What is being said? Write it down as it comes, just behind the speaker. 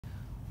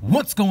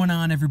What's going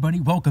on, everybody?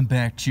 Welcome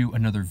back to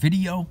another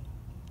video.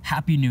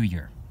 Happy New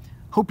Year.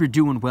 Hope you're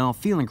doing well,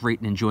 feeling great,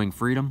 and enjoying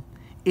freedom.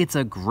 It's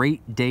a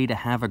great day to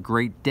have a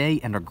great day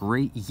and a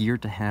great year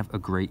to have a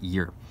great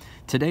year.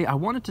 Today, I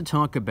wanted to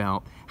talk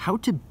about how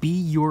to be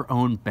your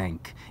own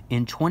bank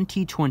in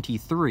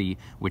 2023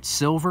 with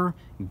silver,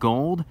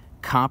 gold,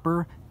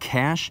 copper,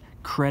 cash,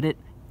 credit,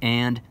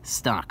 and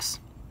stocks.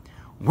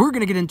 We're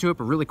going to get into it,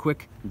 but really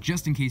quick,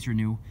 just in case you're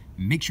new,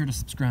 make sure to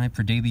subscribe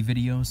for daily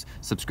videos.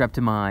 Subscribe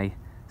to my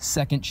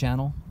second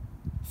channel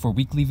for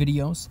weekly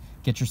videos.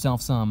 Get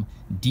yourself some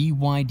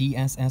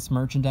DYDSS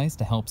merchandise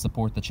to help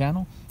support the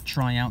channel.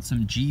 Try out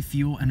some G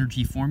Fuel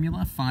Energy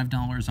Formula,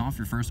 $5 off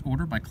your first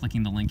order by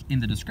clicking the link in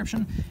the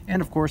description.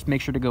 And of course,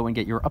 make sure to go and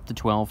get your up to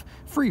 12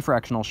 free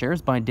fractional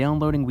shares by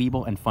downloading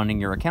Webull and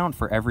funding your account.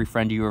 For every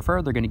friend you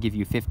refer, they're going to give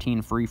you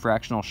 15 free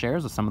fractional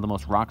shares of some of the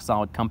most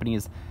rock-solid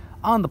companies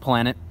on the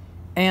planet.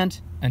 And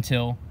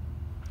until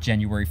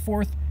January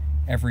 4th,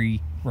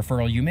 every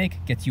referral you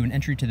make gets you an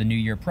entry to the New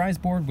Year prize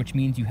board, which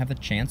means you have a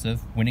chance of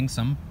winning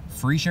some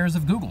free shares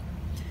of Google.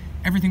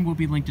 Everything will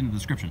be linked in the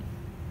description.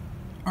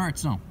 All right,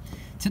 so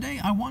today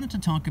I wanted to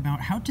talk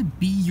about how to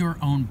be your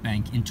own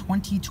bank in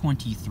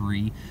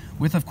 2023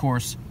 with, of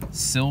course,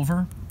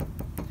 silver,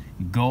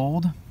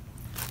 gold,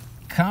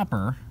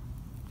 copper,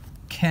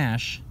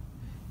 cash,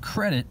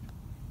 credit,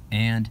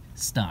 and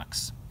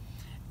stocks.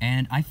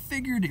 And I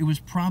figured it was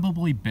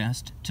probably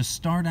best to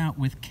start out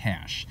with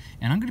cash.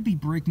 And I'm going to be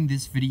breaking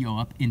this video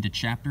up into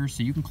chapters,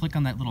 so you can click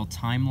on that little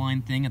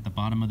timeline thing at the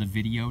bottom of the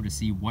video to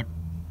see what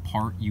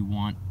part you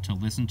want to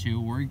listen to,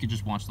 or you could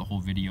just watch the whole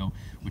video,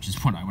 which is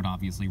what I would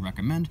obviously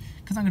recommend,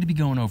 because I'm going to be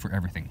going over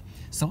everything.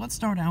 So let's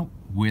start out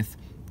with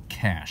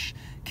cash.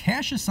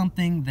 Cash is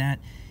something that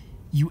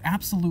you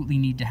absolutely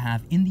need to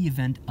have in the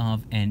event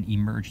of an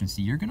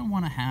emergency. You're going to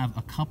want to have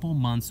a couple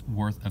months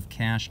worth of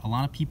cash. A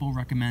lot of people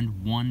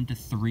recommend 1 to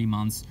 3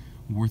 months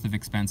worth of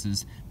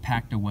expenses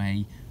packed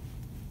away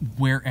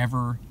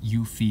wherever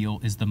you feel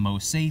is the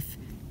most safe,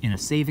 in a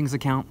savings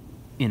account,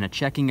 in a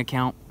checking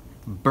account,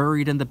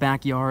 buried in the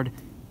backyard,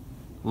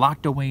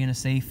 locked away in a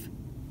safe,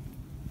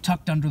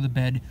 tucked under the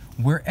bed,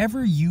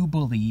 wherever you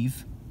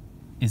believe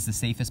is the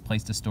safest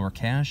place to store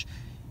cash.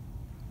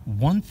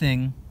 One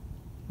thing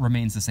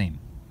remains the same,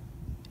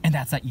 and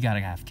that's that you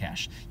gotta have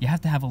cash. You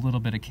have to have a little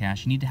bit of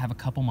cash. You need to have a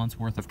couple months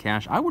worth of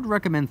cash. I would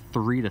recommend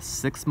 3 to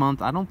 6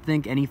 months. I don't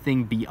think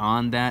anything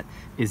beyond that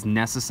is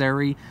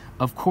necessary.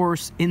 Of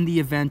course, in the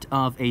event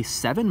of a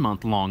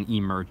 7-month-long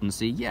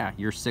emergency, yeah,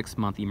 your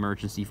 6-month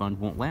emergency fund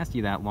won't last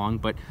you that long,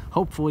 but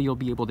hopefully you'll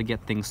be able to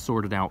get things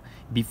sorted out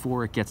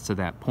before it gets to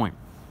that point.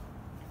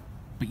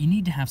 But you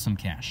need to have some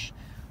cash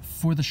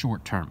for the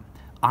short term.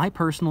 I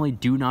personally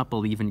do not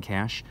believe in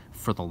cash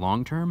for the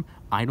long term.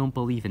 I don't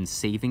believe in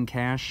saving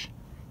cash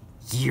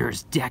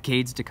years,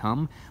 decades to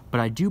come, but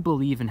I do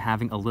believe in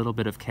having a little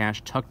bit of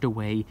cash tucked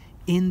away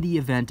in the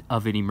event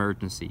of an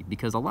emergency,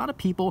 because a lot of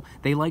people,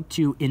 they like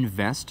to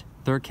invest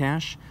their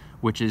cash,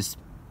 which is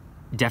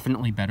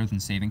definitely better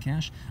than saving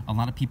cash. A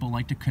lot of people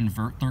like to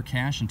convert their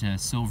cash into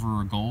silver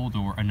or gold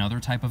or another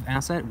type of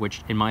asset,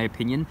 which in my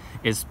opinion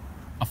is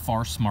a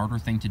far smarter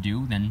thing to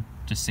do than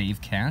to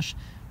save cash.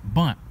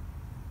 But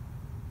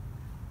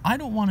I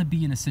don't want to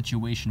be in a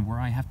situation where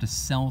I have to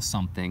sell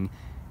something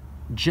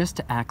just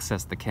to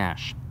access the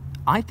cash.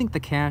 I think the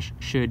cash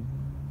should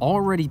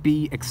already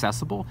be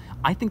accessible.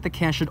 I think the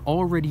cash should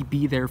already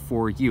be there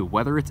for you,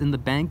 whether it's in the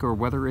bank or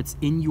whether it's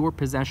in your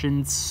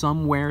possession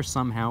somewhere,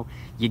 somehow.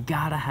 You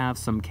gotta have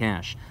some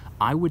cash.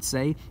 I would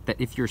say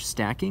that if you're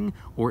stacking,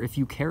 or if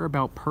you care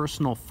about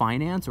personal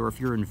finance, or if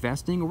you're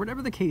investing, or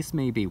whatever the case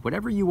may be,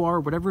 whatever you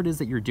are, whatever it is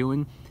that you're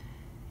doing,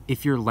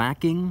 if you're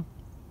lacking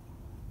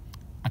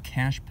a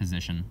cash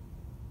position,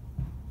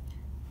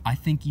 I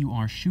think you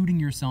are shooting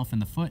yourself in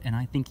the foot, and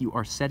I think you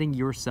are setting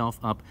yourself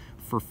up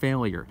for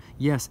failure.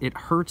 Yes, it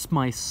hurts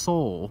my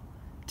soul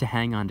to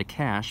hang on to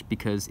cash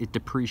because it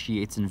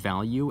depreciates in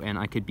value, and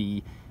I could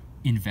be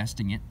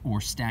investing it or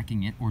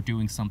stacking it or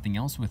doing something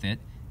else with it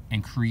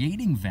and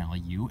creating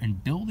value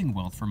and building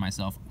wealth for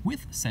myself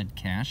with said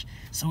cash.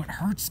 So it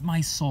hurts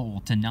my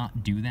soul to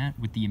not do that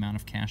with the amount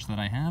of cash that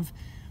I have,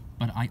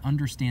 but I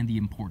understand the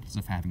importance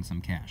of having some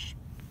cash.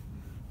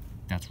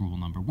 That's rule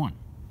number 1.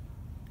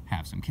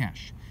 Have some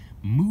cash.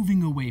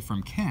 Moving away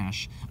from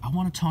cash, I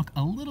want to talk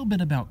a little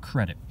bit about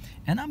credit.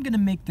 And I'm going to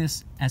make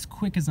this as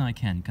quick as I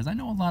can, because I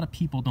know a lot of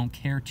people don't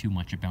care too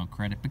much about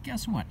credit, but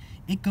guess what?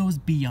 It goes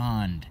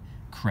beyond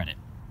credit.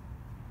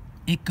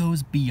 It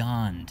goes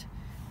beyond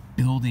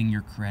building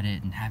your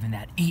credit and having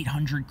that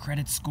 800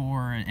 credit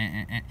score.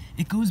 And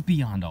it goes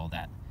beyond all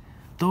that.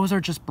 Those are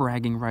just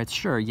bragging rights.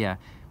 Sure, yeah,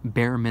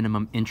 bare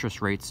minimum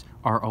interest rates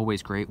are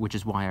always great, which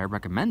is why I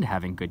recommend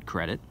having good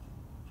credit.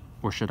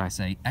 Or should I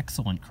say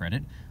excellent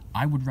credit.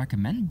 I would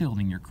recommend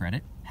building your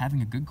credit.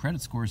 Having a good credit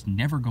score is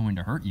never going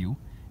to hurt you,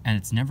 and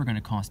it's never going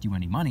to cost you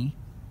any money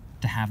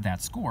to have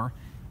that score,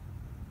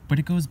 but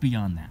it goes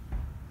beyond that.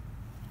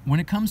 When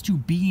it comes to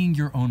being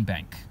your own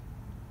bank,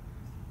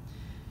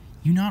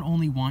 you not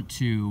only want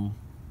to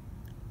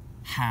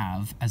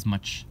have as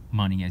much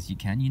money as you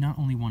can. You not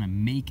only want to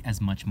make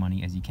as much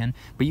money as you can,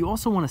 but you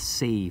also want to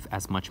save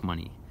as much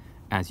money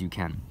as you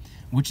can,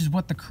 which is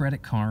what the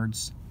credit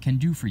cards can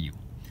do for you.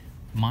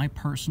 My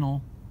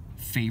personal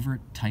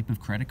favorite type of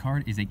credit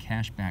card is a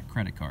cashback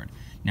credit card.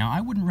 Now,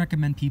 I wouldn't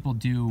recommend people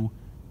do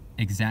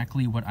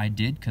exactly what I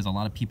did, because a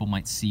lot of people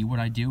might see what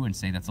I do and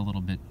say that's a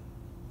little bit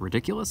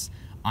ridiculous.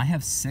 I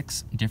have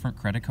 6 different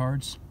credit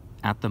cards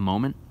at the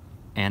moment,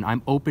 and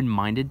I'm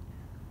open-minded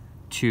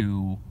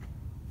to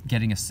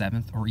getting a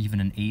 7th or even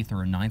an 8th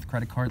or a 9th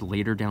credit card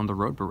later down the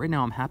road, but right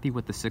now I'm happy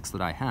with the 6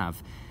 that I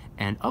have.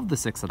 And of the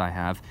 6 that I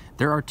have,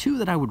 there are 2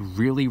 that I would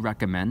really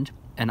recommend,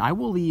 and I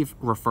will leave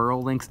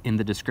referral links in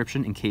the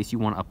description in case you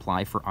want to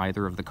apply for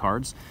either of the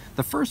cards.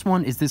 The first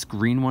one is this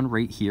green one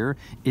right here.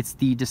 It's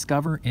the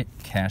Discover It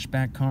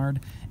Cashback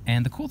card,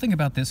 and the cool thing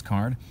about this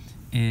card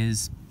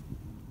is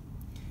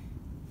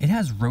it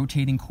has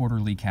rotating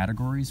quarterly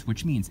categories,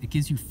 which means it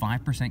gives you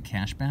 5%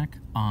 cash back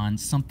on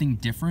something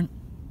different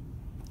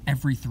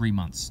every 3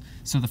 months.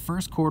 So the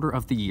first quarter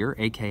of the year,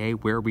 aka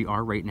where we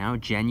are right now,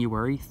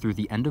 January through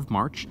the end of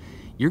March,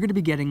 you're going to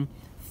be getting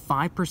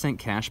 5%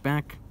 cash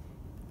back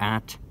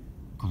at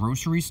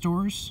grocery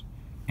stores,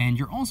 and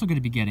you're also going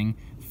to be getting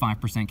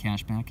 5%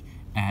 cash back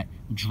at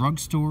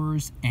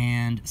drugstores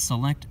and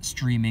select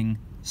streaming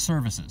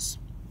services.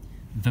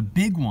 The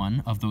big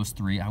one of those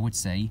 3, I would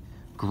say,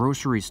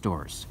 grocery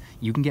stores.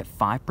 You can get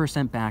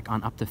 5% back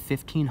on up to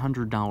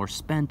 $1,500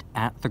 spent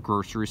at the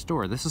grocery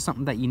store. This is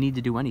something that you need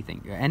to do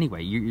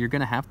anyway. You're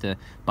going to have to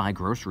buy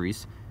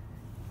groceries.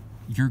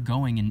 You're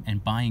going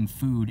and buying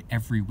food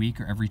every week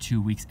or every 2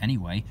 weeks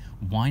anyway.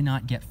 Why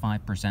not get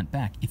 5%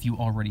 back if you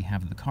already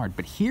have the card?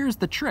 But here's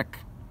the trick.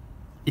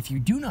 If you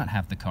do not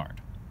have the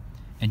card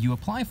and you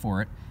apply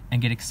for it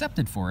and get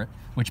accepted for it,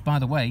 which, by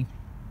the way,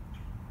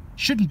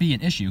 shouldn't be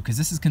an issue because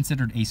this is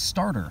considered a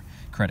starter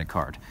credit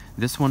card.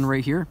 This one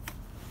right here,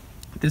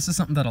 this is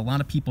something that a lot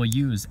of people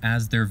use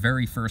as their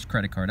very first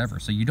credit card ever.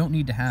 So you don't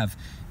need to have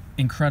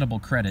incredible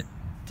credit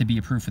to be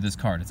approved for this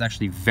card. It's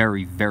actually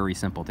very, very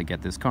simple to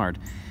get this card.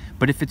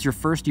 But if it's your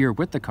first year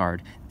with the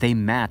card, they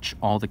match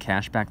all the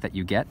cash back that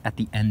you get at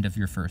the end of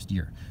your first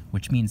year,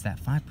 which means that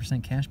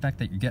 5% cash back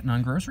that you're getting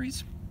on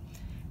groceries,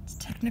 it's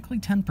technically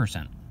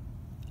 10%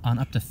 on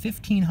up to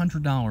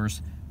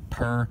 $1,500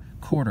 per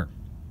quarter.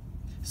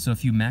 So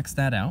if you max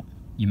that out,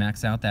 you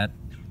max out that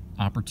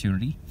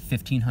opportunity,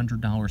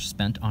 $1,500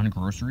 spent on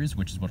groceries,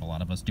 which is what a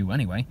lot of us do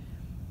anyway.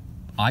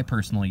 I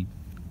personally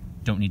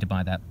don't need to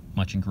buy that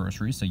much in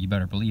groceries, so you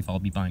better believe I'll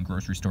be buying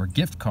grocery store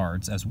gift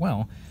cards as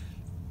well.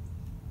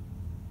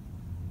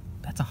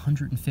 That's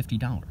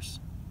 $150.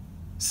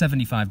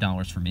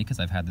 $75 for me because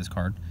I've had this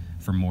card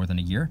for more than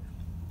a year.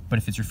 But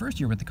if it's your first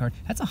year with the card,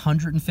 that's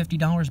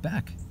 $150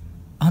 back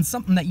on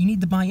something that you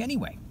need to buy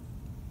anyway.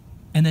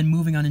 And then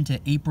moving on into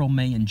April,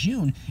 May, and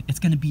June, it's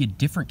going to be a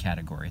different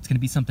category. It's going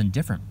to be something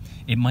different.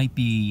 It might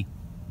be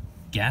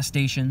gas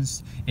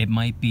stations. It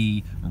might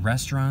be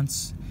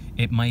restaurants.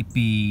 It might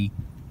be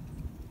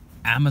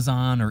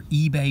Amazon or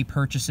eBay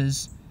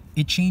purchases.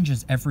 It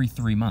changes every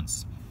 3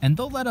 months. And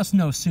they'll let us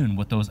know soon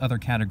what those other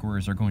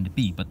categories are going to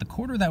be. But the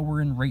quarter that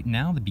we're in right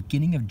now, the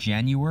beginning of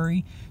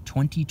January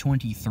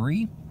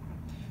 2023,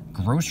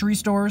 grocery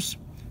stores,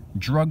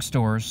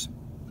 drugstores,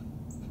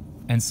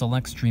 and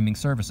select streaming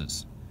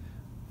services.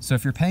 So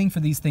if you're paying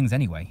for these things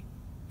anyway,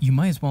 you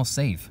might as well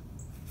save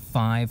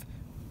 5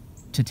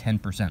 to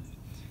 10%.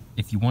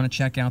 If you want to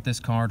check out this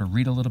card or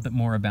read a little bit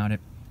more about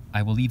it,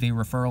 I will leave a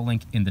referral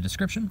link in the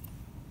description.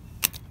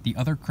 The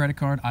other credit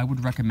card I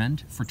would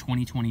recommend for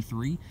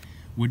 2023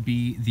 would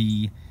be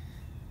the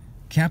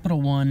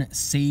Capital One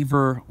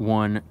Saver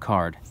One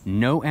card.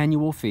 No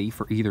annual fee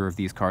for either of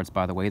these cards,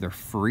 by the way. They're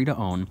free to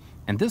own.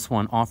 And this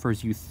one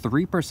offers you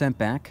 3%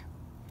 back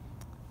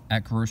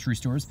at grocery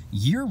stores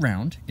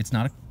year-round. It's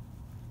not a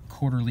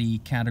quarterly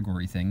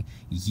category thing.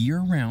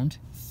 Year-round,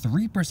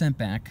 3%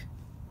 back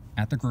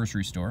at the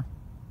grocery store,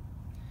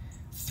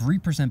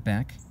 3%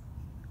 back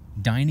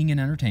dining and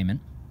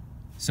entertainment.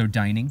 So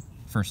dining,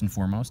 first and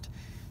foremost.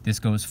 This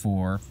goes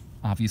for,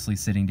 obviously,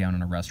 sitting down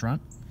in a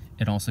restaurant.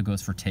 It also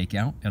goes for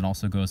takeout. It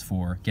also goes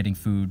for getting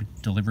food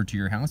delivered to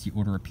your house. You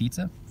order a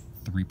pizza,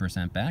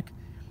 3% back.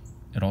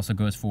 It also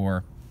goes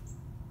for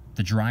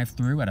the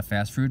drive-through at a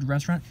fast food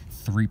restaurant,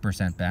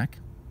 3% back.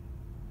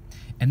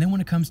 And then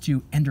when it comes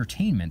to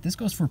entertainment, this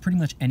goes for pretty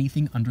much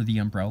anything under the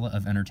umbrella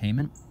of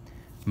entertainment.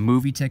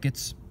 Movie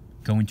tickets,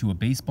 going to a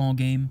baseball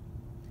game,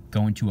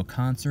 going to a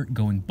concert,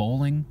 going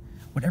bowling,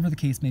 whatever the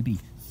case may be,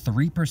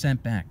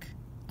 3% back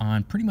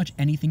on pretty much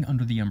anything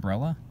under the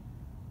umbrella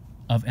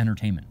of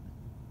entertainment.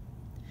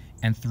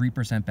 And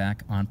 3%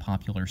 back on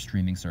popular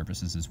streaming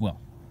services as well.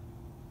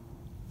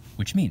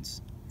 Which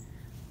means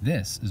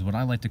this is what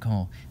I like to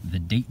call the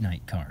date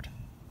night card.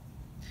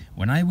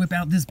 When I whip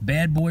out this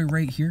bad boy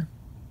right here,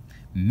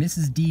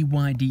 Mrs.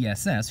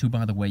 DYDSS, who,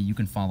 by the way, you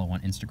can follow on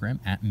Instagram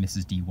at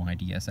Mrs.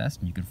 DYDSS,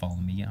 and you can follow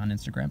me on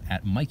Instagram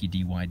at Mykie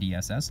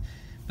DYDSS.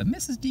 But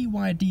Mrs.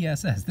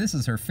 DYDSS, this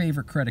is her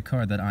favorite credit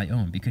card that I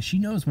own because she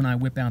knows when I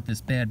whip out this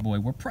bad boy,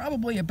 we're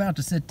probably about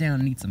to sit down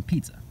and eat some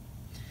pizza.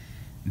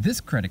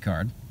 This credit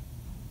card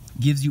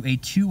gives you a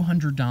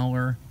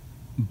 $200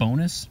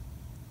 bonus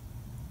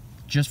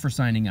just for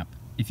signing up.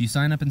 If you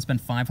sign up and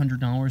spend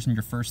 $500 in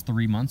your first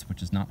 3 months,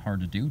 which is not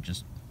hard to do,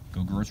 just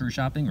go grocery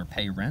shopping or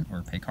pay rent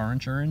or pay car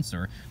insurance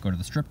or go to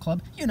the strip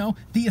club, you know,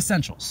 the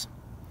essentials.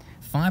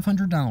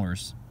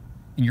 $500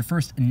 in your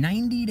first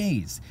 90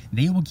 days,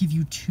 they will give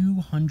you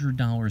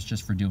 $200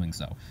 just for doing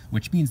so,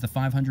 which means the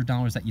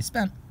 $500 that you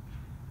spent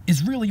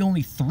is really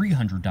only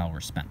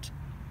 $300 spent.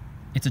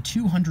 It's a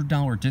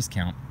 $200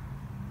 discount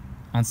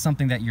on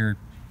something that you're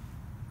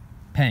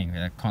paying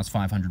that costs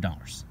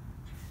 $500.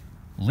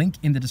 Link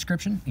in the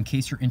description in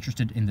case you're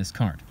interested in this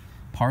card.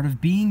 Part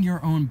of being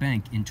your own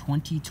bank in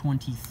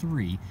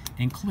 2023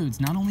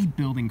 includes not only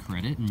building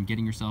credit and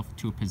getting yourself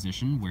to a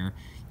position where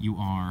you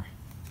are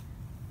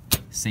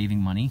saving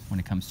money when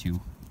it comes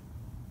to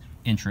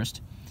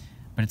interest,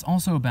 but it's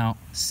also about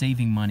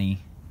saving money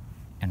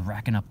and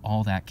racking up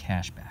all that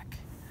cash back.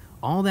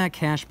 All that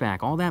cash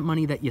back, all that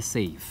money that you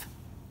save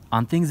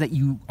on things that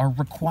you are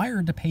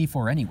required to pay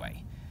for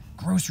anyway.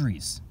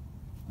 Groceries,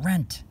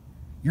 rent,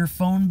 your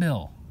phone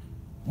bill,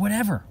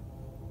 whatever.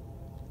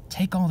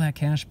 Take all that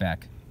cash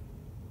back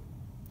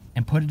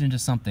and put it into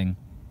something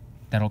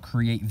that'll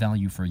create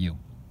value for you.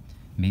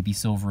 Maybe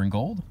silver and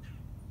gold,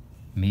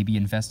 maybe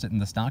invest it in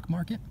the stock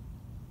market,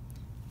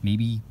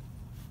 maybe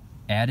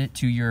add it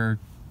to your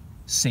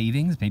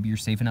savings. Maybe you're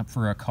saving up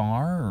for a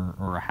car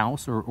or a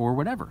house or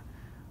whatever.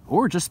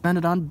 Or just spend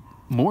it on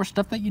more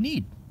stuff that you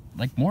need,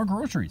 like more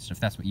groceries if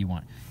that's what you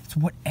want. It's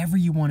whatever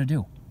you want to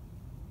do.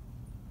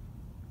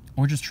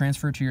 Or just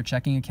transfer it to your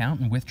checking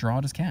account and withdraw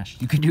it as cash.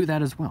 You can do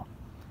that as well.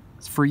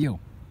 It's for you.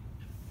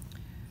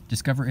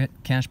 Discover It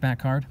cashback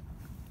card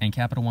and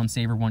Capital One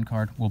Saver One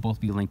card will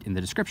both be linked in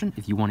the description.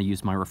 If you want to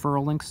use my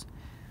referral links,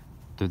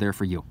 they're there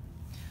for you.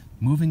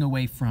 Moving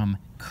away from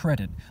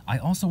credit, I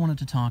also wanted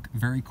to talk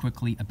very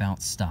quickly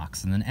about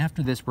stocks. And then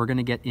after this, we're going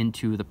to get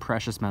into the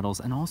precious metals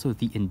and also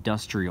the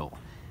industrial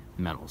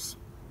metals.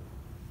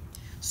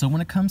 So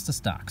when it comes to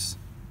stocks,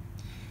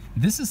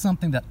 this is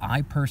something that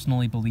I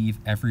personally believe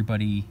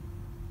everybody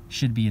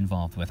should be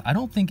involved with. I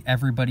don't think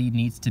everybody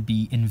needs to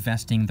be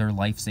investing their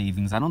life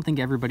savings. I don't think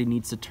everybody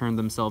needs to turn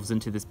themselves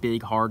into this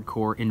big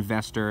hardcore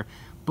investor,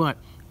 but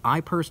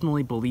I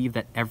personally believe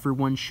that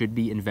everyone should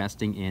be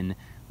investing in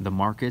the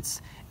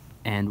markets.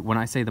 And when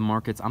I say the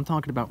markets, I'm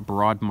talking about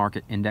broad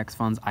market index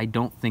funds. I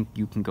don't think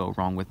you can go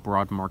wrong with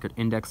broad market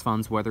index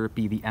funds, whether it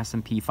be the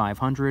S&P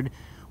 500,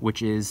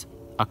 which is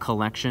a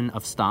collection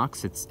of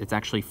stocks. It's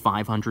actually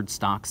 500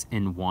 stocks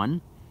in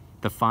one.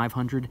 The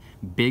 500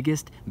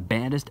 biggest,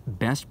 baddest,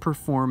 best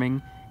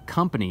performing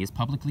companies,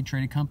 publicly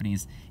traded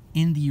companies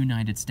in the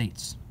United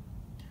States.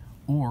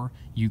 Or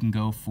you can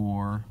go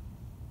for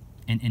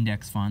an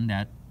index fund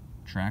that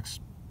tracks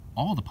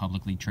all the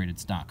publicly traded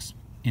stocks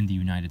in the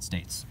United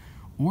States.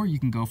 Or you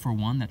can go for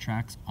one that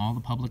tracks all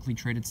the publicly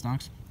traded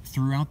stocks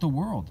throughout the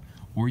world.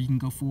 Or you can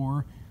go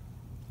for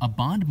a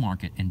bond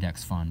market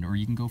index fund. Or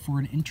you can go for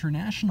an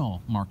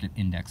international market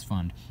index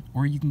fund.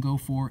 Or you can go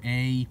for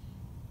a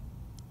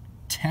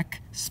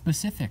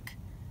tech-specific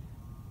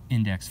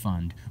index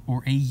fund.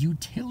 Or a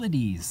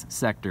utilities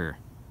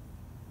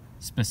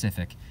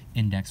sector-specific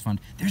index fund.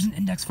 There's an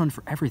index fund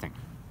for everything.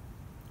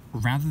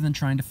 Rather than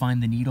trying to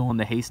find the needle in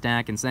the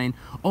haystack and saying,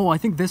 oh, I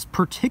think this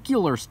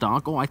particular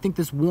stock, oh, I think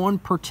this one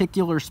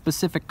particular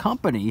specific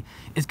company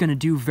is going to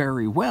do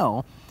very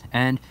well,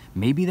 and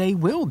maybe they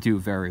will do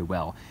very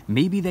well.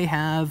 Maybe they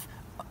have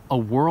a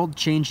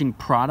world-changing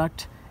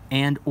product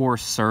and or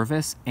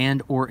service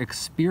and or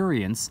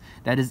experience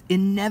that is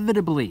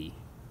inevitably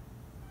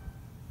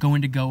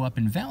going to go up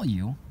in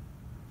value.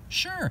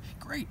 Sure,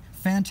 great,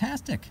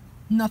 fantastic.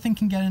 Nothing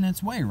can get in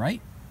its way,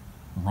 right?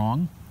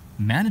 Wrong.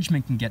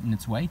 Management can get in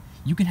its way.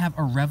 You can have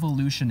a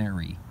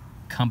revolutionary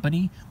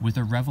company with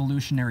a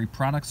revolutionary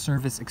product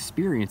service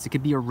experience. It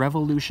could be a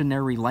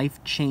revolutionary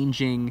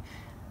life-changing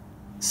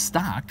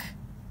stock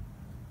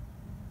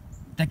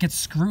that gets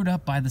screwed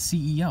up by the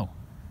CEO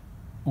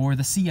or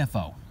the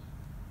CFO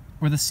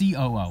or the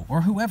COO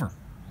or whoever.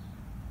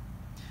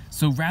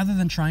 So rather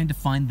than trying to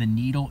find the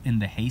needle in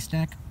the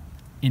haystack,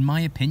 in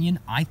my opinion,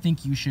 I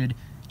think you should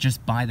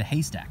just buy the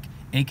haystack,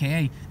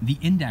 aka the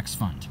index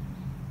fund.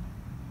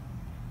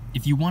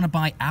 If you want to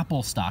buy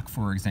Apple stock,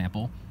 for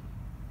example,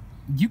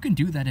 you can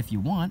do that if you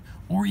want,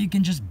 or you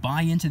can just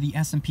buy into the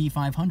S&P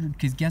 500,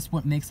 because guess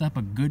what makes up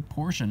a good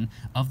portion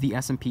of the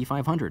S&P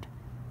 500?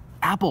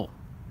 Apple,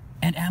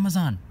 and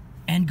Amazon,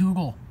 and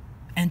Google,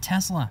 and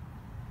Tesla,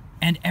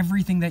 and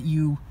everything that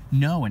you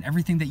know and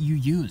everything that you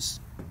use.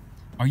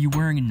 Are you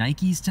wearing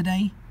Nikes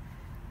today?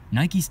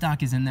 Nike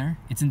stock is in there.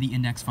 It's in the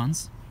index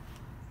funds.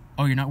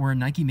 Oh, you're not wearing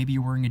Nike? Maybe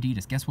you're wearing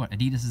Adidas. Guess what?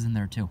 Adidas is in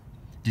there too.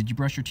 Did you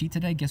brush your teeth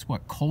today? Guess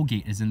what?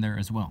 Colgate is in there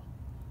as well.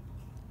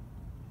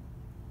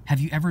 Have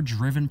you ever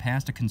driven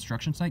past a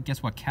construction site?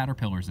 Guess what?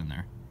 Caterpillar's in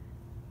there.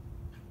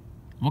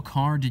 What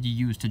car did you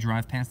use to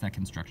drive past that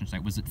construction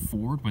site? Was it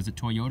Ford? Was it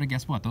Toyota?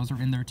 Guess what? Those are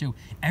in there too.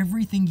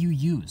 Everything you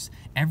use,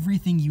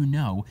 everything you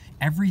know,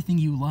 everything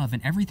you love,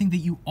 and everything that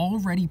you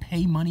already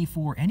pay money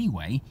for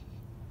anyway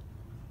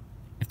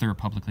if they're a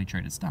publicly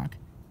traded stock,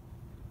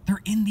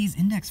 they're in these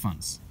index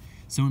funds.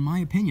 So in my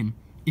opinion,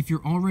 if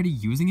you're already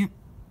using it,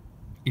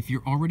 if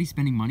you're already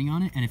spending money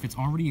on it, and if it's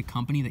already a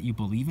company that you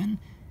believe in,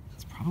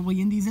 it's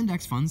probably in these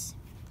index funds,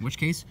 in which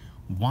case,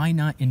 why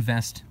not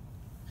invest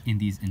in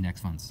these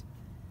index funds?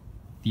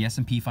 The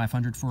S&P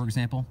 500, for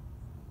example,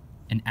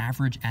 an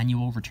average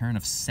annual return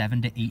of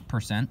 7 to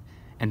 8%,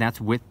 and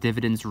that's with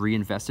dividends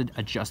reinvested,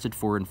 adjusted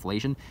for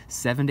inflation,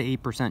 7 to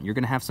 8%. You're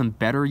going to have some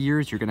better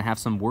years. You're going to have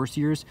some worse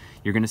years.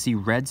 You're going to see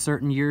red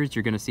certain years.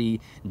 You're going to see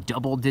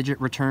double-digit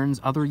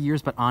returns other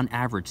years, but on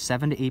average,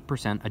 7 to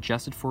 8%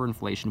 adjusted for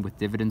inflation with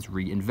dividends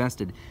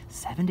reinvested.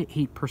 7 to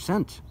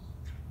 8%.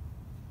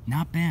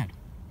 Not bad.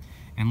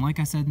 And like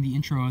I said in the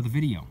intro of the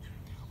video,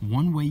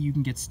 one way you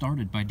can get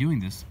started by doing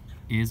this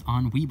is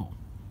on Webull.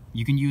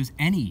 You can use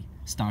any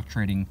stock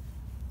trading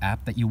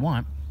app that you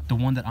want. The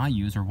one that I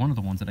use, or one of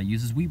the ones that I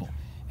use, is Webull.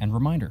 And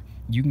reminder,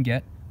 you can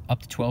get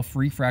up to 12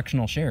 free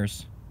fractional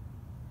shares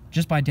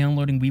just by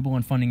downloading Webull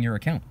and funding your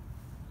account.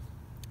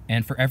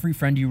 And for every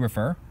friend you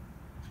refer,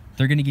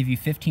 they're going to give you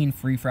 15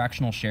 free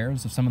fractional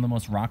shares of some of the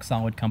most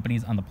rock-solid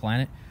companies on the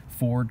planet: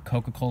 Ford,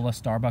 Coca-Cola,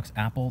 Starbucks,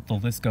 Apple, the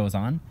list goes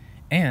on.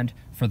 And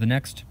for the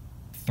next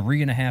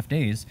 3.5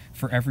 days,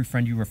 for every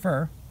friend you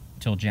refer,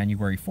 till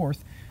January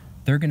 4th,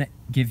 they're going to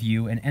give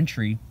you an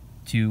entry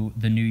to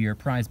the New Year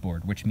prize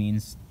board, which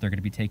means they're going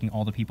to be taking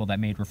all the people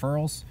that made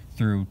referrals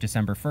through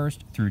December 1st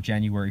through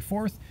January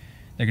 4th.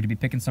 They're going to be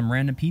picking some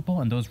random people,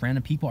 and those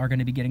random people are going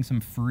to be getting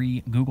some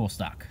free Google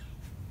stock.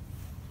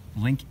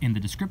 Link in the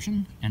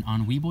description, and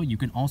on Webull, you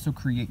can also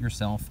create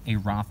yourself a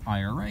Roth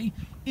IRA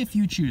if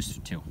you choose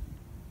to.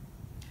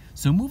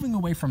 So moving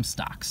away from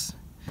stocks,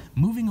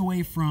 moving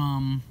away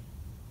from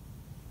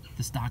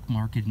the stock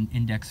market and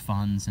index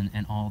funds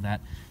and all that,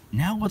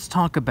 now let's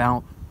talk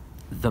about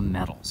the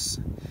metals.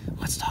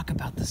 Let's talk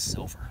about the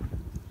silver.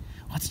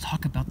 Let's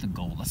talk about the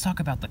gold. Let's talk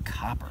about the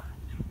copper.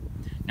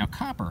 Now,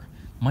 copper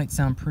might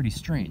sound pretty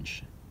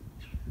strange.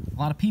 A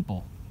lot of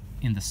people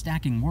in the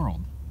stacking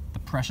world, the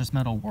precious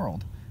metal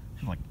world,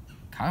 are like,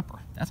 copper?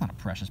 That's not a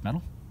precious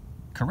metal.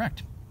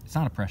 Correct. It's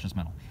not a precious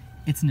metal.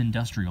 It's an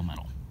industrial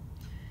metal.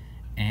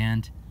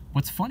 And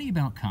what's funny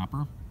about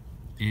copper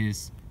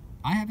is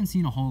I haven't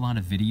seen a whole lot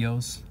of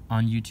videos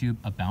on YouTube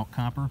about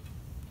copper,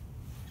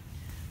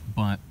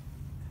 but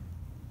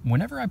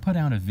whenever I put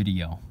out a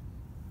video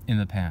in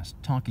the past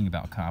talking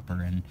about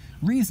copper and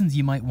reasons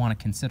you might want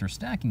to consider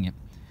stacking it,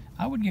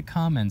 I would get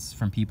comments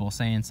from people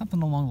saying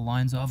something along the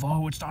lines of,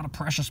 oh, it's not a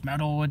precious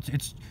metal,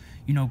 it's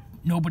you know,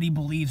 nobody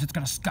believes it's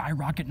going to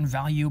skyrocket in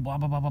value, blah,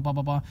 blah, blah, blah, blah,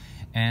 blah, blah.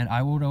 And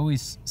I would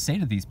always say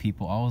to these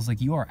people, I was like,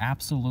 you are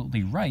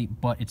absolutely right,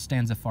 but it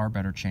stands a far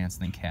better chance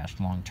than cash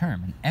long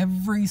term. And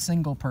every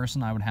single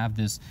person I would have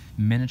this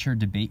miniature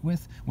debate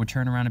with would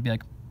turn around and be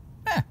like,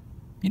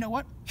 you know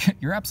what?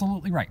 You're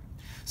absolutely right.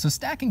 So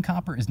stacking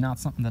copper is not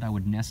something that I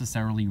would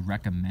necessarily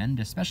recommend,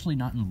 especially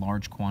not in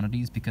large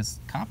quantities, because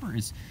copper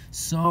is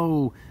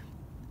so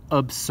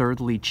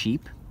absurdly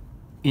cheap.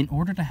 In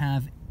order to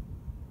have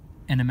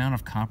an amount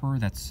of copper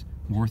that's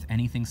worth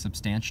anything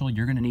substantial,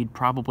 you're going to need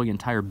probably an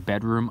entire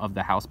bedroom of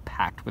the house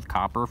packed with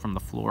copper from the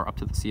floor up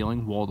to the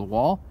ceiling, wall to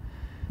wall.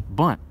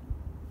 But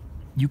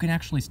you can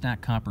actually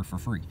stack copper for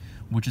free,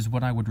 which is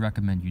what I would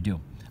recommend you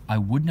do. I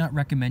would not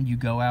recommend you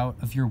go out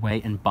of your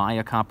way and buy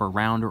a copper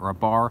rounder or a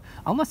bar,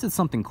 unless it's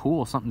something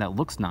cool, something that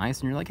looks nice,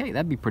 and you're like, hey,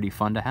 that'd be pretty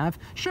fun to have.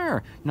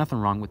 Sure, nothing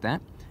wrong with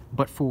that.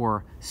 But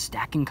for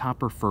stacking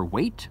copper for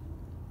weight,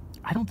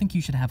 I don't think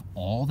you should have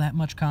all that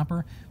much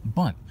copper.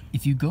 But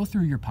if you go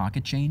through your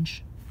pocket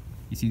change,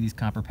 you see these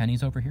copper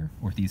pennies over here,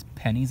 or these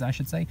pennies, I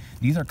should say.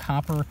 These are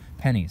copper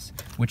pennies,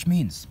 which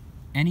means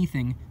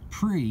anything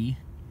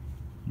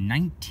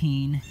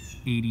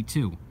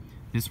pre-1982.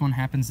 This one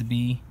happens to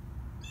be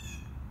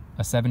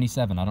a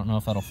 77. I don't know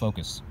if that'll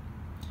focus.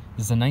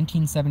 This is a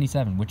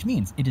 1977, which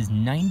means it is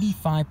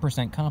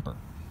 95% copper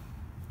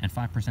and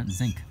 5%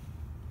 zinc.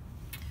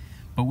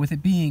 But with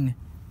it being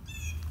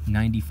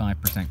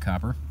 95%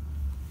 copper,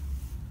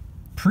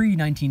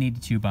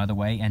 pre-1982, by the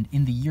way, and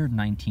in the year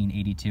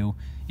 1982,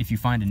 if you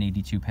find an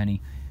 82 penny,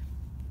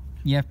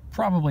 you have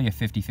probably a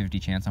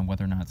 50-50 chance on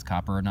whether or not it's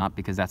copper or not,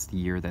 because that's the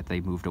year that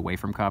they moved away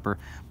from copper.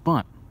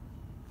 But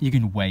you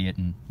can weigh it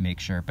and make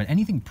sure. But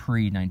anything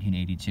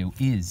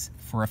pre-1982 is,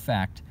 for a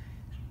fact,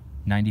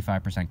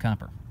 95%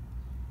 copper.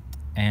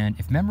 And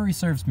if memory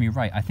serves me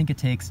right, I think it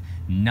takes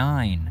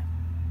 9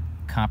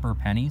 copper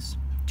pennies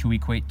to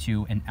equate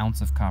to an ounce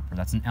of copper.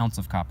 That's an ounce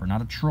of copper,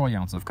 not a troy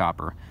ounce of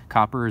copper.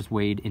 Copper is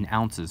weighed in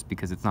ounces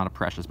because it's not a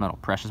precious metal.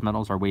 Precious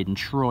metals are weighed in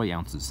troy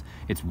ounces.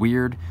 It's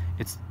weird,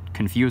 it's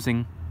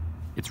confusing,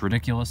 it's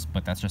ridiculous,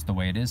 but that's just the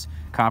way it is.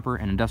 Copper,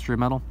 an industrial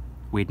metal,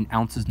 weighed in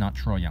ounces, not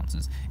troy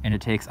ounces. And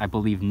it takes, I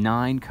believe,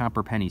 9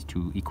 copper pennies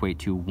to equate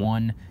to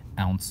 1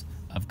 ounce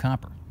of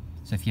copper.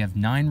 So if you have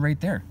 9 right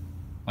there,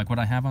 like what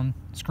I have on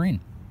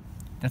screen,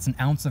 that's an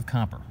ounce of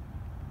copper,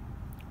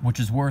 which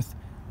is worth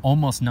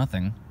almost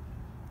nothing,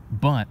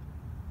 but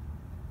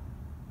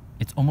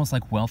it's almost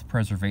like wealth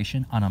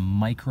preservation on a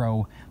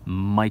micro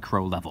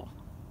level.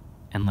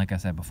 And like I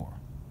said before,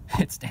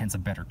 it stands a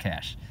better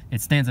cash.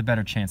 It stands a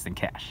better chance than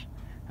cash,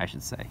 I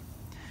should say.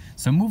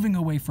 So moving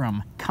away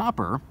from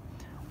copper,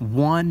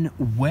 one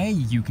way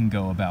you can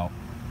go about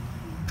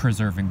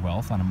preserving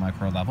wealth on a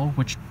micro level,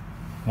 which,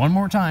 one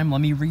more time,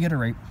 let me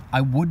reiterate,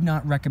 I would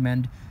not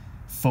recommend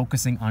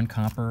focusing on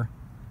copper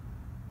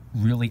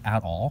really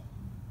at all.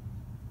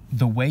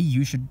 The way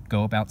you should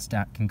go about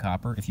stacking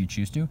copper, if you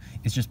choose to,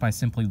 is just by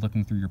simply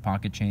looking through your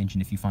pocket change,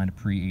 and if you find a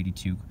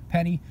pre-82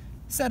 penny,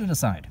 set it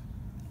aside.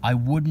 I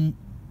wouldn't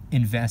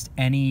invest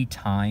any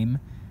time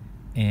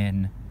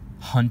in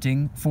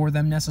hunting for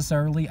them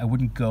necessarily. I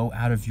wouldn't go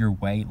out of your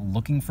way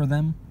looking for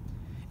them,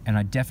 and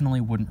I definitely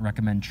wouldn't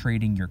recommend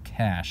trading your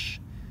cash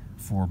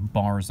for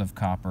bars of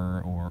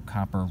copper or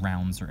copper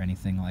rounds or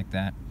anything like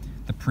that.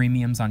 The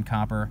premiums on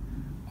copper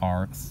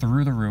are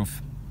through the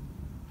roof.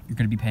 You're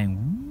going to be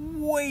paying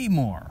way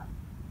more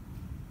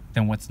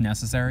than what's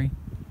necessary.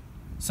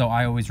 So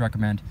I always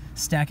recommend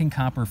stacking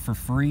copper for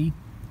free,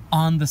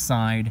 on the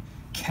side,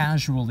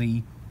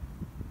 casually,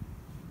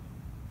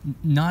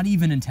 not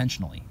even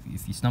intentionally.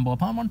 If you stumble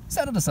upon one,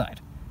 set it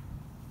aside.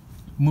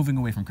 Moving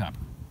away from copper,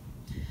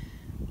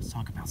 let's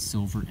talk about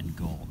silver and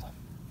gold.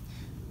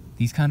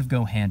 These kind of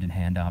go hand in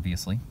hand,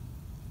 obviously.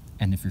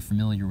 And if you're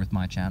familiar with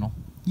my channel,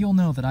 you'll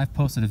know that I've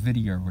posted a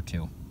video or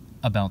two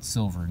about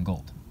silver and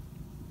gold.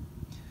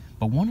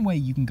 But one way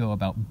you can go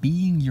about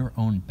being your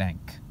own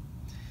bank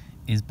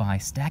is by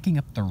stacking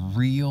up the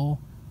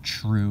real,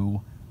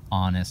 true,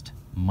 honest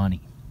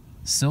money.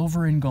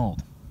 Silver and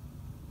gold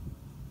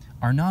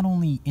are not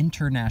only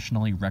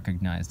internationally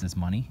recognized as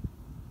money,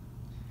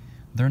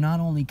 they're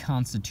not only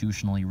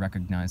constitutionally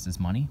recognized as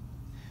money,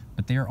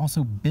 but they are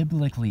also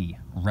biblically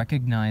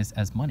recognized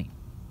as money.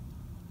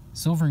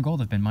 Silver and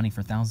gold have been money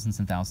for thousands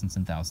and thousands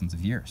and thousands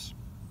of years.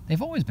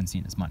 They've always been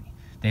seen as money.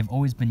 They've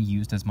always been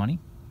used as money.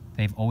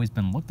 They've always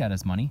been looked at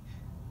as money,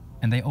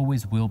 and they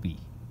always will be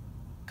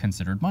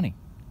considered money.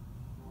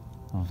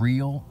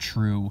 Real,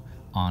 true,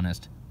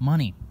 honest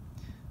money.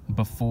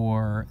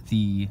 Before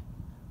the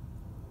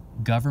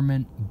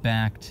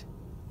government-backed,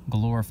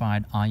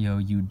 glorified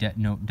IOU debt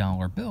note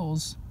dollar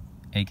bills,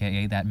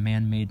 aka that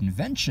man-made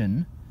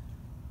invention,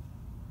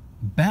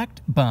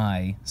 backed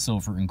by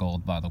silver and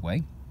gold, by the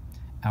way,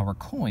 our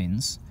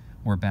coins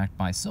were backed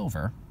by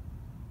silver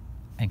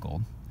and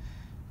gold,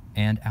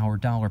 and our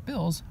dollar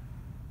bills,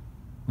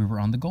 we were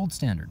on the gold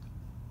standard.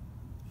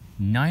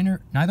 Neither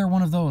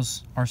one of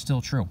those are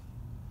still true.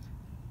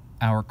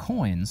 Our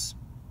coins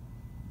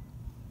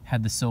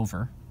had the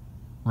silver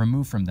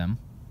removed from them,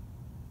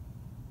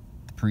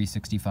 the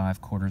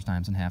pre-65 quarters,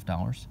 dimes, and half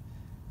dollars.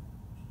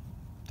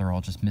 They're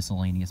all just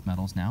miscellaneous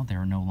metals now. They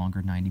are no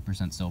longer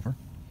 90% silver.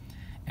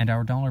 And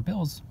our dollar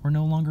bills were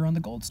no longer on the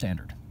gold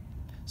standard.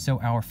 So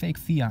our fake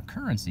fiat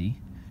currency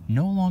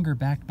no longer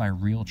backed by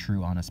real,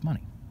 true, honest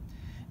money.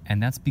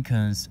 And that's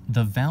because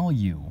the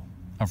value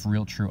of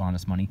real, true,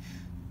 honest money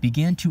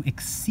began to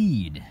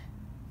exceed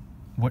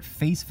what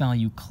face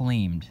value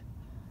claimed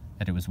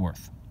that it was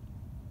worth.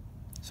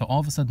 So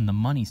all of a sudden the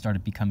money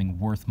started becoming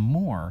worth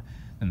more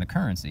than the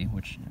currency,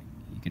 which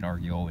you could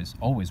argue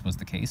always was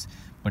the case,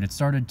 but it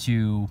started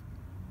to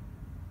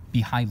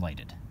be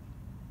highlighted.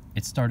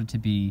 It started to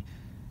be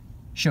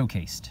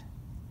showcased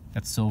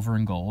that silver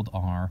and gold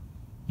are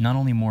not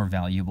only more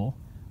valuable,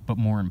 but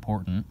more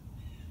important,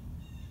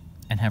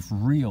 and have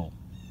real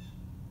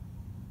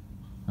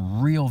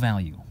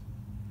value.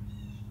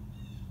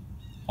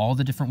 All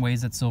the different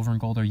ways that silver and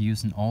gold are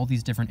used in all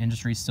these different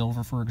industries.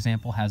 Silver, for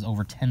example, has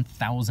over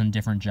 10,000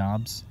 different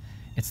jobs.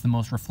 It's the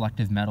most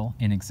reflective metal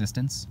in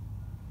existence.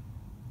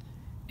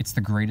 It's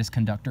the greatest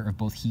conductor of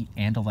both heat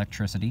and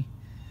electricity.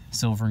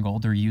 Silver and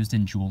gold, they're used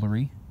in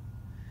jewelry.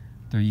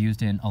 They're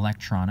used in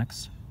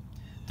electronics.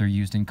 They're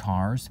used in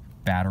cars,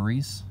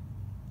 batteries.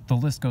 The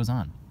list goes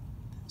on.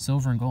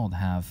 Silver and gold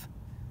have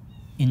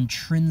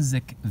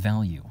intrinsic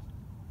value.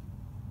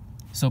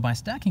 So by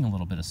stacking a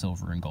little bit of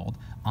silver and gold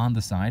on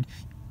the side,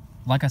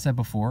 like I said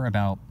before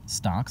about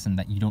stocks and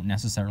that you don't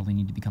necessarily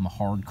need to become a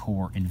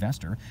hardcore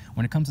investor,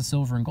 when it comes to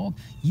silver and gold,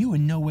 you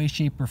in no way,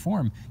 shape, or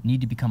form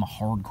need to become a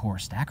hardcore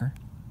stacker.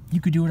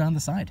 You could do it on the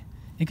side.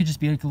 It could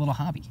just be like a little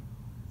hobby.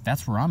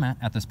 That's where I'm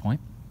at this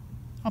point.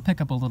 I'll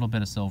pick up a little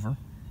bit of silver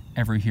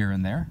every here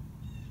and there.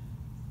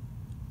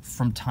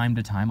 From time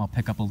to time, I'll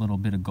pick up a little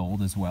bit of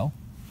gold as well,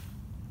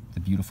 the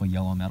beautiful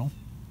yellow metal.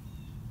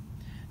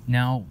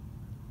 Now,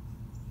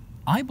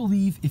 I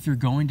believe if you're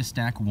going to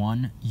stack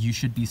one, you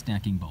should be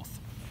stacking both.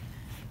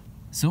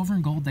 Silver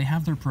and gold, they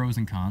have their pros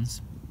and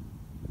cons.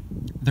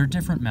 They're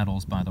different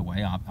metals, by the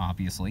way,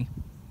 obviously.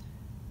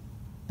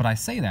 But I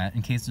say that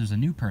in case there's a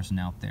new person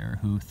out there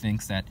who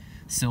thinks that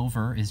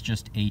silver is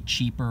just a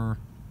cheaper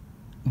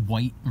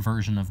white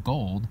version of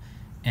gold,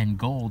 and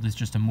gold is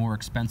just a more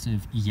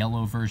expensive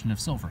yellow version of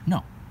silver.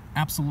 No,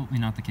 absolutely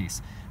not the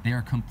case. They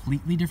are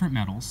completely different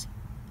metals.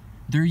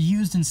 They're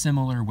used in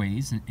similar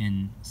ways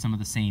in some of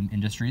the same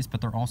industries,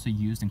 but they're also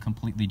used in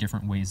completely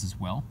different ways as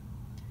well.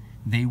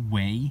 They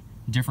weigh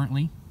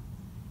differently.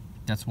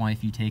 That's why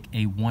if you take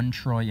a 1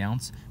 troy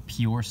ounce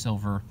pure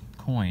silver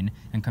coin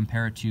and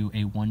compare it to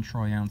a 1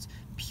 troy ounce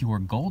pure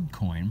gold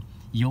coin,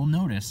 you'll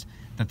notice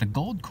that the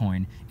gold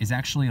coin is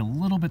actually a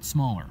little bit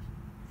smaller.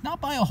 Not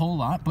by a whole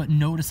lot, but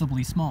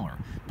noticeably smaller.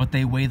 But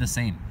they weigh the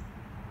same.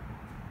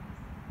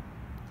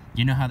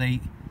 You know how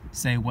they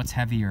say what's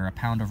heavier, a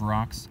pound of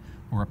rocks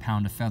or a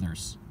pound of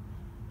feathers?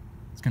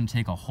 It's going to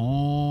take a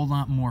whole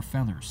lot more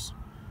feathers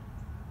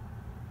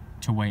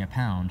to weigh a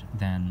pound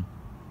than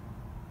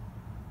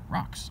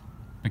rocks.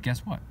 But guess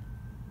what?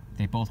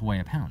 They both weigh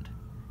a pound.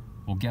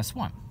 Well, guess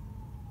what?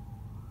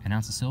 An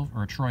ounce of silver,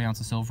 or a troy ounce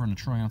of silver and a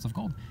troy ounce of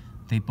gold,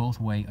 they both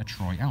weigh a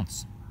troy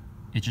ounce.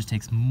 It just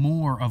takes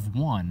more of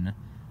one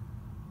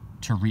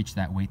to reach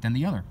that weight than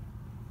the other,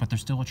 but they're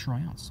still a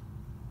troy ounce.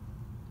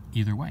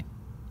 Either way.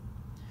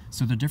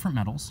 So they're different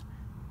metals.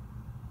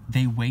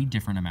 They weigh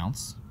different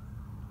amounts.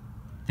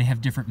 They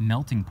have different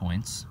melting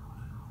points.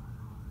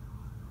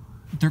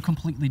 They're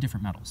completely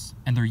different metals,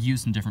 and they're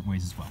used in different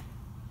ways as well.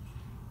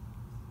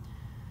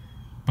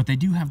 But they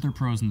do have their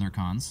pros and their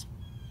cons.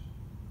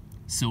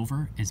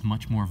 Silver is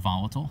much more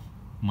volatile,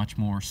 much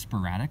more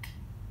sporadic,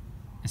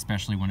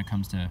 especially when it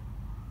comes to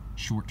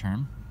short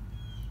term.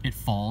 It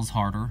falls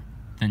harder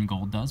than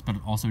gold does, but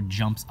it also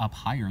jumps up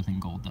higher than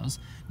gold does.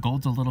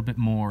 Gold's a little bit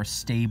more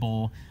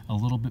stable, a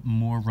little bit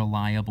more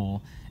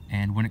reliable,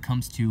 and when it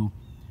comes to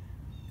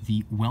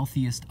the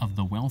wealthiest of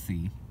the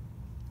wealthy,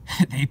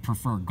 they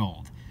prefer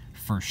gold,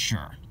 for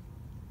sure.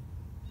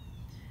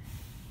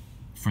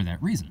 For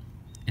that reason,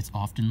 it's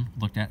often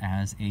looked at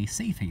as a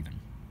safe haven.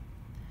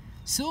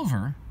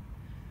 Silver,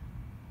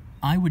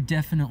 I would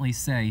definitely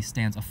say,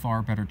 stands a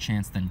far better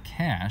chance than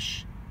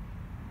cash,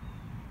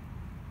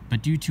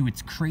 but due to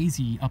its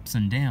crazy ups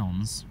and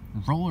downs,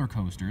 roller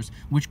coasters,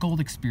 which gold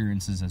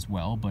experiences as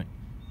well, but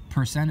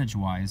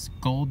percentage-wise,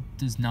 gold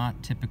does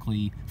not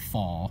typically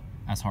fall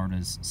as hard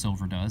as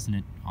silver does, and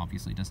it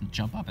obviously doesn't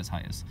jump up as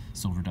high as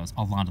silver does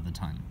a lot of the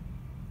time.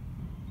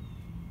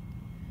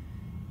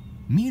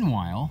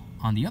 Meanwhile,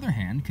 on the other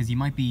hand, because you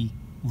might be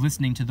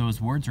listening to those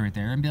words right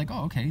there and be like,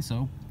 oh, okay,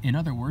 so in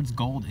other words,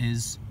 gold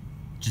is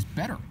just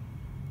better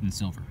than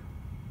silver.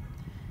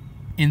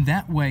 In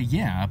that way,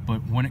 yeah,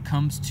 but when it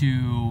comes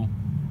to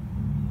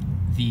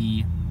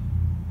the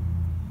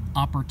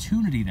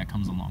opportunity that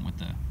comes along with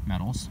the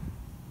metals,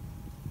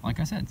 like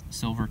I said,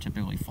 silver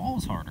typically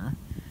falls harder,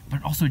 but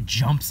it also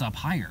jumps up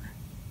higher.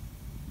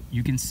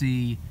 You can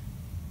see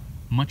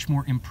much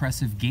more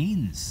impressive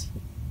gains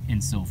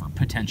in silver,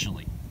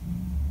 potentially,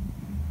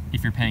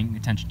 if you're paying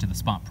attention to the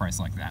spot price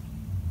like that.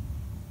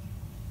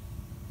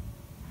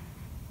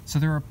 So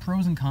there are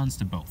pros and cons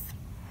to both.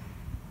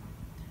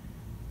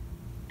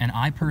 And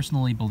I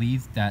personally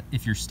believe that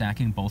if you're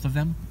stacking both of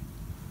them,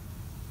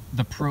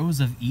 the pros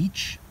of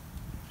each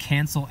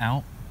cancel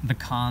out the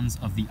cons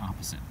of the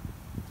opposite.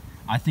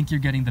 I think you're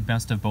getting the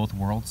best of both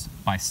worlds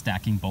by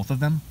stacking both of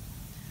them.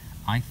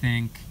 I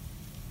think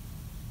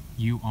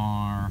you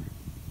are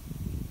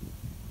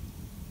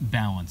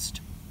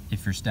balanced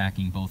if you're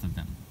stacking both of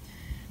them.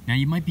 Now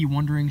you might be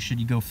wondering, should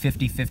you go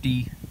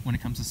 50-50 when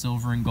it comes to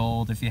silver and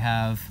gold? If you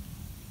have,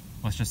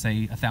 let's just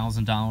say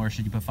 $1,000,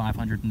 should you put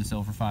 500 into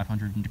silver,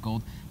 500 into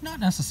gold? Not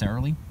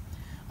necessarily.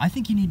 I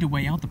think you need to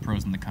weigh out the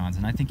pros and the cons,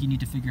 and I think you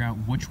need to figure out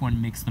which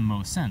one makes the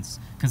most sense.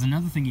 Because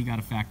another thing you got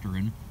to factor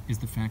in is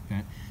the fact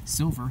that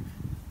silver,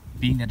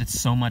 being that it's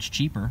so much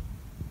cheaper,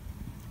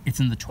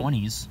 it's in the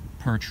 20s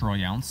per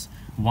troy ounce,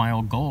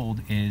 while gold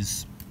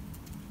is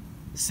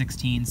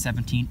 $1,600,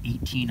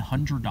 $1,700,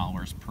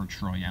 $1,800 per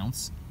troy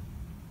ounce.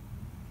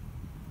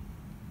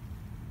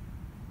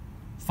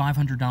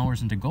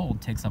 $500 into gold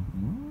takes up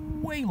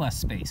way less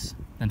space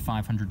than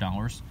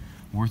 $500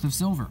 worth of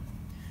silver.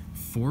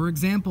 For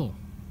example,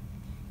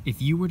 if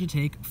you were to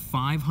take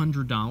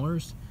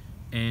 $500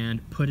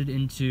 and put it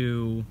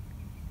into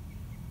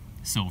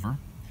silver,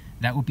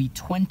 that would be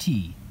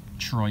 20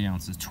 troy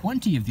ounces,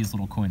 20 of these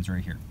little coins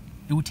right here.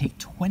 It would take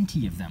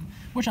 20 of them,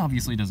 which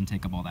obviously doesn't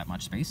take up all that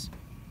much space.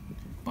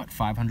 But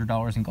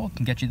 $500 in gold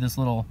can get you this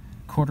little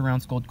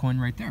quarter-ounce gold coin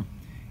right there.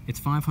 It's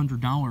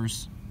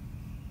 $500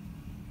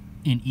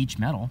 in each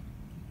metal.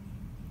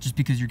 Just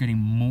because you're getting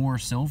more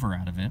silver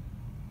out of it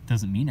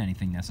doesn't mean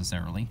anything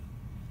necessarily.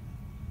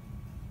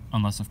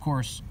 Unless, of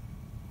course,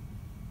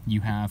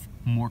 you have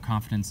more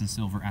confidence in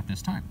silver at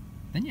this time.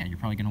 Then yeah, you're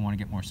probably going to want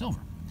to get more silver.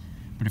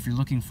 But if you're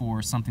looking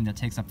for something that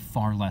takes up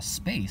far less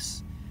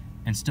space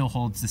and still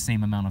holds the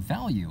same amount of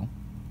value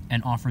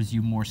and offers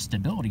you more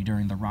stability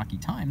during the rocky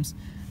times,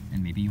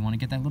 then maybe you want to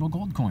get that little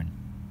gold coin.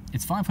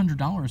 It's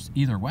 $500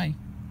 either way.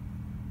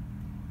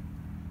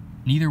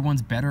 Neither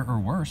one's better or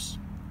worse.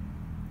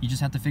 You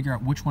just have to figure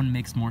out which one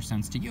makes more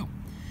sense to you.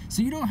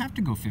 So you don't have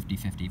to go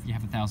 50-50. If you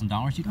have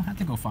 $1,000, you don't have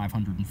to go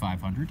 500 and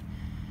 500.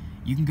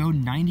 You can go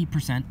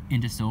 90%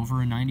 into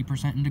silver and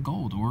 90% into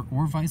gold,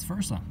 or vice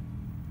versa.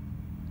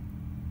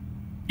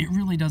 It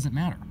really doesn't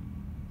matter.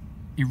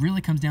 It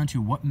really comes down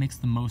to what makes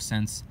the most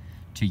sense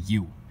to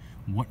you.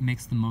 What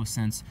makes the most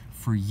sense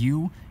for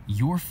you,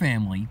 your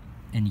family,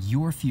 and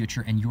your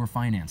future and your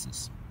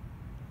finances.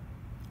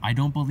 I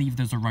don't believe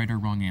there's a right or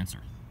wrong answer.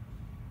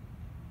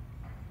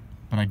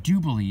 But I do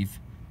believe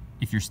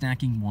If you're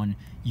stacking one,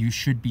 you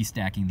should be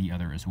stacking the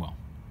other as well.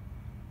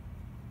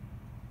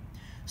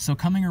 So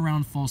coming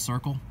around full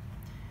circle,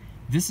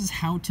 this is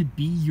how to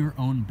be your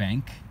own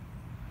bank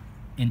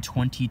in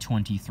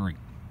 2023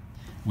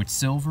 with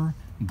silver,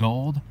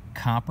 gold,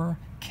 copper,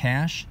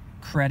 cash,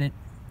 credit,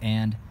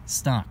 and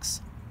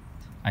stocks.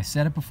 I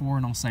said it before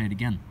and I'll say it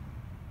again.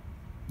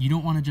 You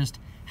don't want to just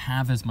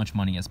have as much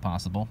money as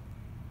possible.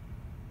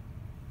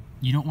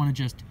 You don't want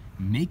to just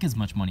make as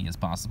much money as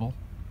possible.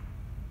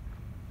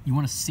 You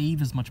want to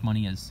save as much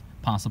money as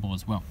possible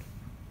as well.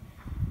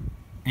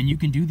 And you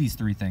can do these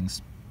three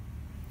things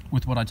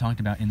with what I talked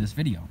about in this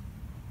video.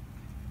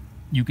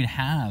 You can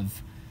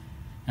have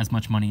as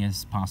much money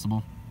as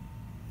possible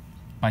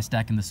by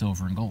stacking the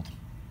silver and gold.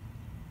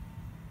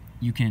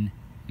 You can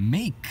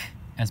make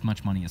as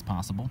much money as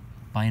possible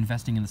by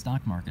investing in the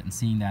stock market and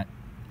seeing that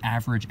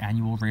average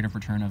annual rate of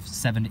return of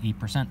 7 to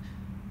 8%,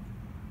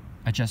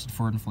 adjusted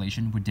for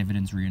inflation with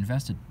dividends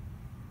reinvested.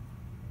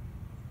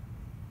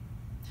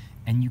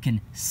 And you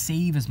can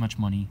save as much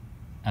money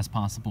as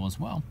possible as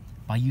well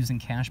by using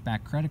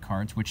cashback credit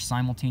cards, which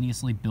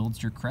simultaneously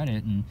builds your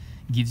credit and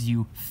gives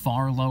you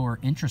far lower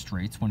interest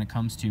rates when it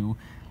comes to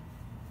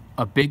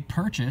a big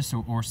purchase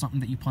or something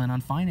that you plan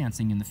on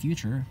financing in the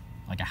future,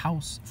 like a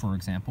house, for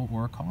example,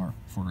 or a car,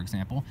 for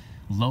example.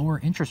 Lower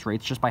interest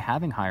rates just by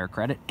having higher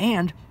credit,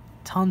 and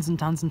tons and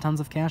tons and tons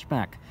of cash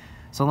back.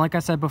 So like I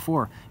said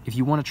before, if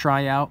you want to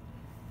try out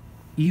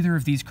either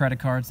of these credit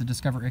cards, the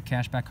Discover It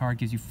Cashback card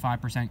gives you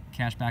 5%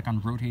 cash back on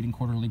rotating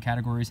quarterly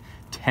categories,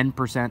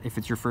 10% if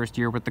it's your first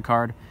year with the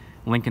card.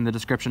 Link in the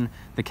description.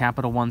 The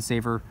Capital One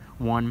Saver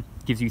one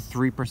gives you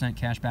 3%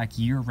 cash back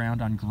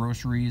year-round on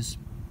groceries,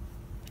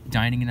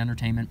 dining and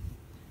entertainment,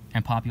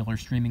 and popular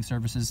streaming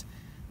services.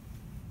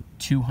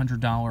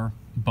 $200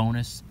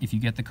 bonus if you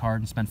get the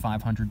card and spend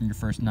 $500 in your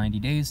first 90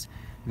 days.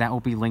 That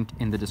will be linked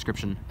in the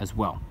description as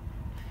well.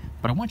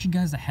 But I want you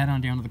guys to head on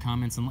down to the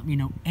comments and let me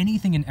know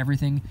anything and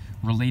everything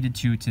related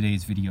to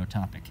today's video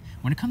topic.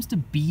 When it comes to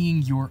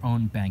being your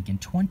own bank in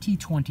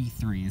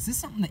 2023, is this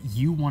something that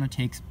you want to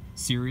take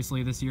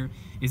seriously this year?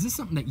 Is this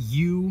something that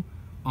you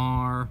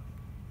are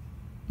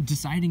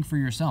deciding for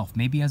yourself,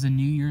 maybe as a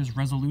New Year's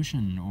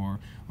resolution, or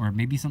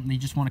maybe something that you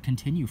just want to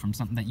continue from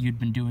something that you'd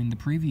been doing the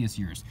previous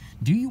years?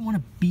 Do you want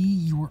to be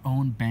your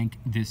own bank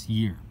this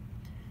year?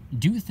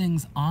 Do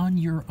things on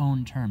your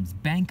own terms.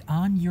 Bank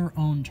on your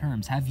own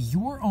terms. Have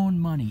your own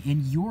money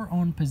in your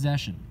own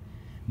possession.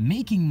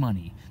 Making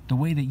money the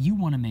way that you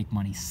want to make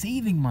money.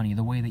 Saving money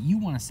the way that you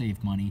want to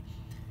save money.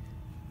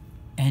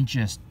 And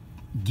just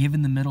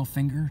giving the middle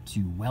finger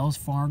to Wells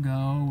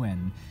Fargo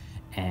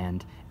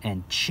and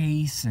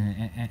Chase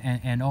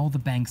and all the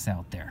banks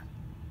out there,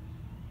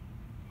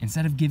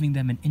 instead of giving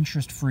them an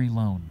interest-free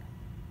loan.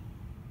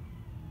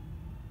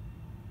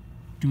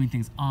 Doing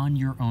things on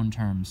your own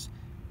terms,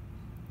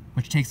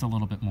 which takes a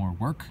little bit more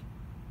work,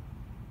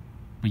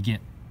 but you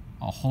get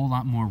a whole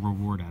lot more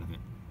reward out of it.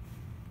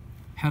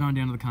 Head on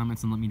down to the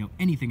comments and let me know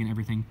anything and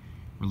everything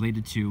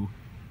related to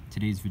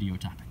today's video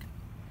topic.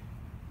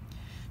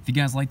 If you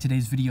guys like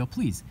today's video,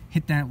 please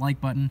hit that like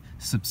button,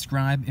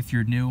 subscribe if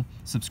you're new,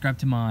 subscribe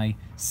to my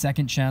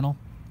second channel,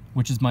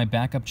 which is my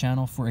backup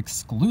channel for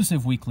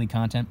exclusive weekly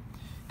content.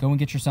 Go and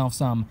get yourself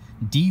some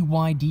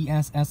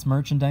DYDSS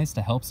merchandise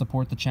to help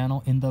support the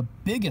channel in the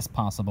biggest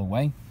possible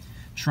way.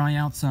 Try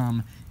out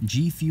some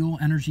G Fuel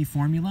Energy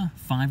Formula,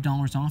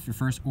 $5 off your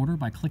first order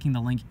by clicking the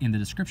link in the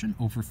description.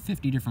 Over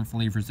 50 different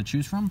flavors to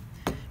choose from.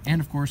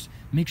 And of course,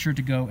 make sure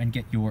to go and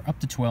get your up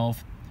to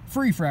 12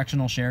 free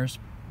fractional shares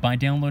by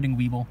downloading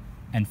Webull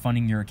and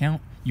funding your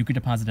account. You could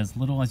deposit as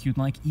little as you'd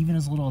like, even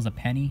as little as a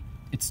penny.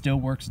 It still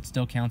works, it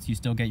still counts, you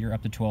still get your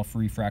up to 12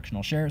 free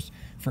fractional shares.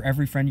 For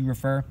every friend you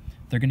refer,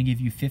 they're going to give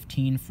you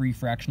 15 free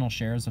fractional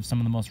shares of some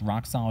of the most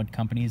rock-solid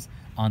companies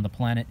on the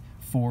planet.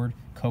 Ford,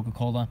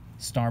 Coca-Cola,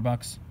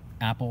 Starbucks,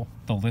 Apple,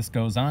 the list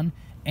goes on.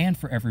 And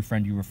for every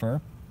friend you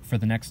refer, for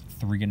the next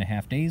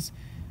 3.5 days,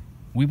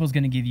 Webull's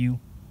going to give you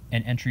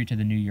an entry to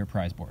the New Year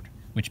prize board,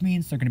 which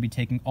means they're going to be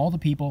taking all the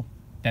people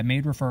that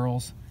made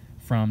referrals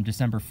from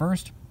December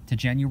 1st to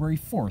January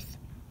 4th,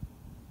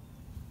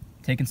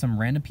 taking some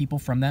random people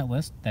from that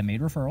list that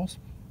made referrals,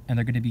 and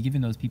they're going to be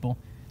giving those people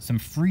some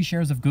free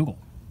shares of Google.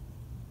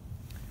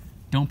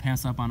 Don't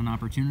pass up on an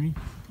opportunity.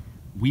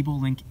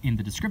 Webull link in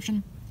the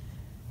description.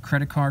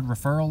 Credit card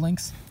referral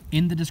links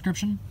in the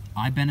description.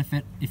 I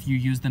benefit if you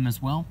use them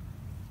as well,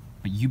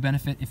 but you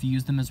benefit if you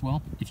use them as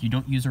well. If you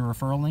don't use a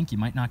referral link, you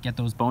might not get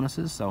those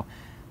bonuses, so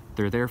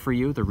they're there for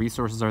you. The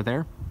resources are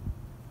there.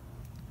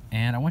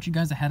 And I want you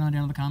guys to head on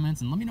down to the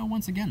comments and let me know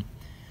once again,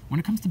 when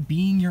it comes to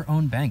being your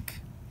own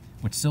bank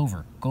with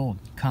silver, gold,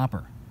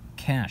 copper,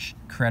 cash,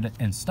 credit,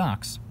 and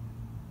stocks,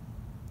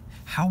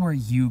 how are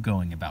you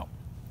going about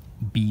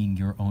being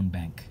your own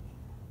bank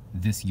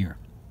this year?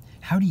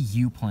 How do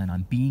you plan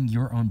on being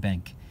your own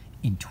bank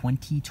in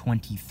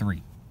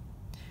 2023?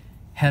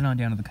 Head on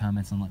down to the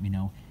comments and let me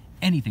know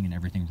anything and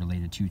everything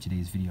related to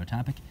today's video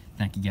topic.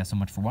 Thank you guys so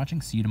much for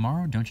watching. See you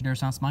tomorrow. Don't you dare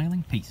stop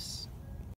smiling. Peace.